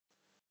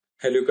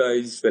Hello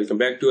guys, welcome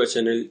back to our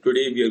channel.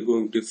 Today we are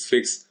going to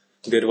fix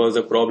there was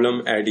a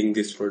problem adding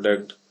this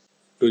product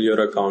to your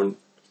account.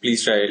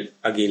 Please try it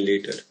again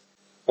later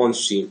on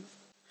stream.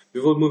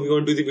 Before moving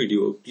on to the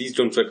video, please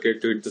don't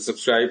forget to hit the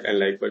subscribe and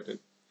like button.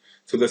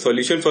 So the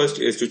solution first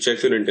is to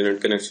check your internet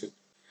connection.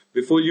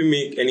 Before you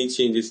make any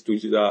changes to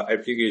the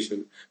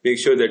application, make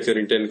sure that your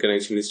internet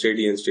connection is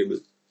steady and stable.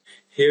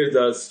 Here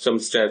are some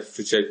steps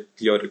to check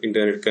your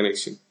internet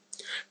connection.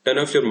 Turn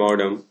off your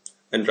modem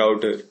and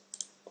router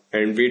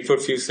and wait for a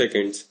few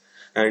seconds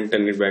and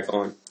turn it back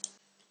on.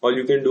 All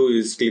you can do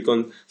is click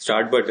on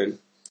start button,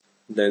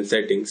 then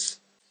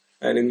settings,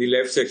 and in the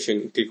left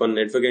section click on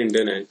network and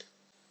internet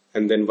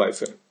and then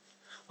Wi-Fi.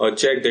 Or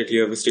check that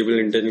you have a stable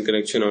internet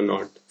connection or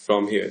not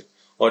from here.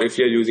 Or if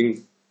you are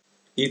using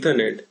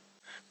Ethernet,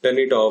 turn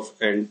it off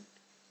and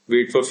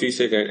wait for a few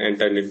seconds and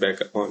turn it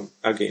back on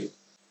again.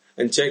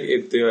 And check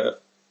if the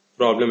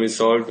problem is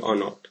solved or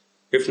not.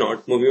 If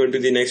not, moving on to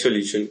the next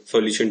solution,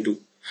 solution 2.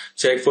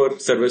 Check for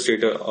server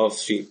status of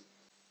stream.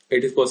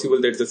 It is possible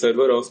that the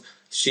server of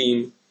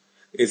stream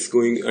is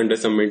going under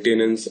some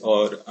maintenance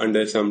or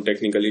under some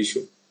technical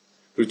issue.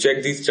 To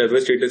check the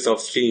server status of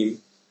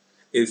stream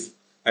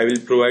I will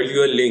provide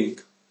you a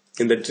link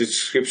in the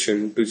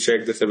description to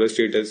check the server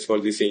status for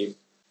the same.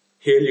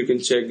 Here you can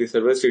check the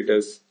server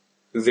status.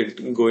 Is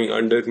it going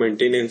under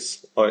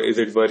maintenance or is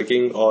it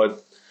working, or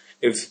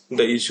if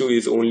the issue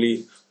is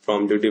only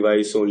from the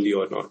device only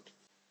or not.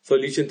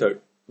 Solution 3.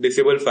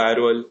 Disable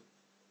firewall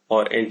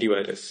or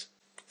antivirus.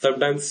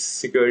 Sometimes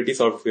security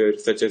software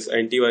such as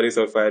antivirus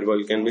or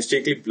firewall can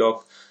mistakenly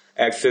block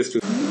access to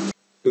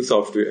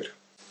software.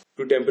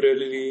 To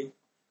temporarily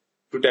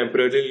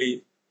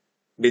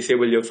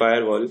disable your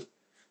firewall,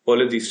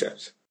 follow these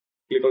steps.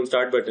 Click on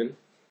start button,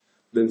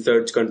 then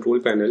search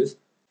control panel,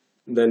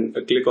 then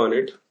click on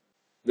it,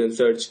 then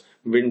search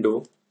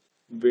window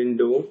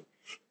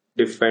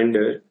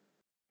defender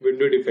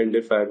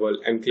firewall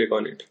and click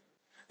on it.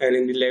 And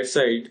in the left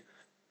side,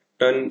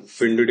 turn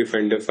Window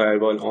Defender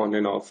Firewall on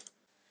and off.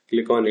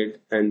 Click on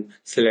it and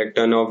select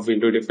Turn off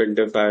Window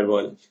Defender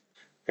Firewall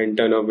and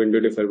Turn off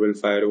Window Defender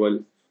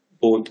Firewall,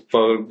 both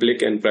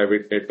public and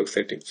private network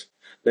settings.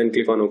 Then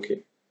click on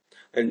OK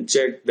and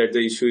check that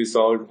the issue is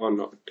solved or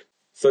not.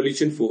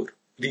 Solution 4.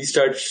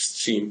 Restart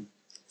stream.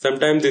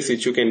 Sometimes this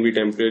issue can be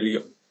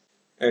temporary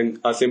and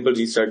a simple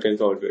restart can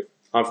solve it.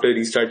 After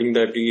restarting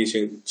the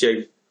application,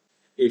 check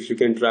if you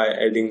can try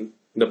adding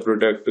the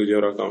product to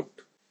your account.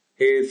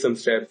 Here is some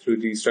steps to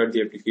restart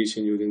the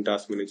application using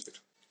Task Manager.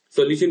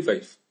 Solution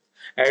 5.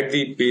 Add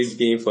the base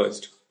game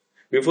first.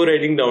 Before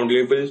adding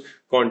downloadable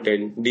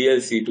content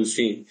DLC to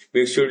stream,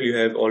 make sure you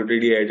have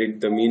already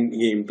added the main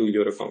game to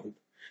your account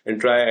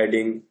and try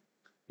adding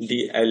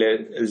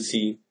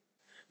DLC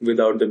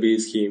without the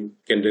base game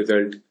can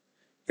result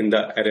in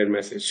the error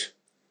message.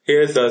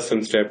 Here's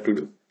some steps to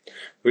do.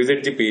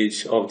 Visit the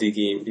page of the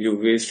game you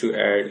wish to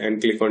add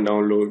and click on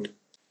download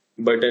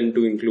button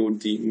to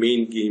include the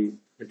main game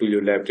to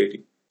your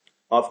library.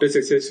 After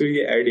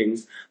successfully adding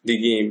the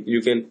game,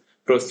 you can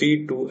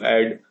proceed to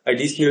add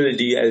additional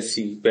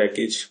DLC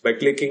package by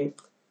clicking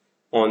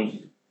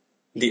on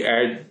the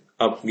Add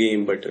Up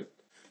Game button.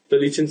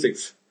 Solution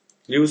 6.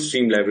 Use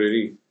Stream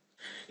Library.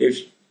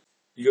 If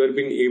you are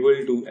being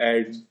able to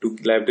add to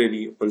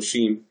library on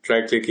Stream,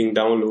 try clicking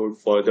download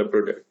for the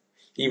product,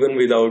 even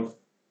without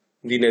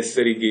the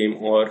necessary game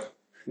or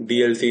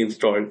DLC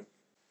installed.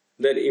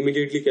 Then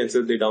immediately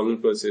cancel the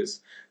download process,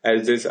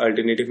 as this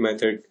alternative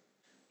method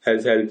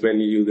has helped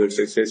many users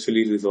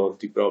successfully resolve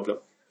the problem.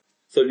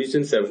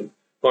 Solution 7.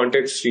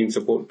 Contact Stream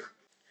Support.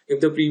 If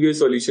the previous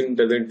solution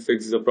doesn't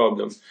fix the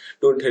problem,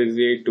 don't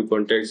hesitate to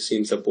contact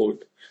Stream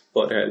Support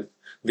for help.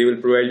 They will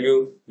provide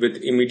you with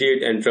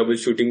immediate and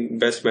troubleshooting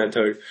best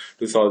method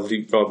to solve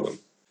the problem.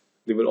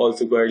 They will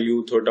also guide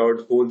you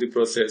throughout the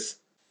process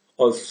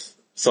of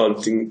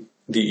solving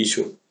the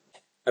issue.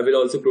 I will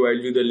also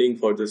provide you the link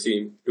for the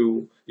same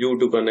to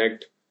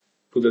connect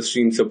to the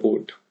stream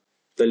support.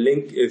 The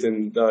link is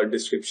in the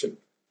description.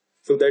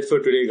 So that's for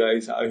today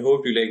guys. I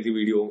hope you like the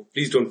video.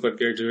 Please don't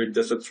forget to hit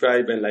the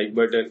subscribe and like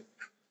button.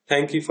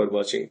 Thank you for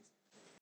watching.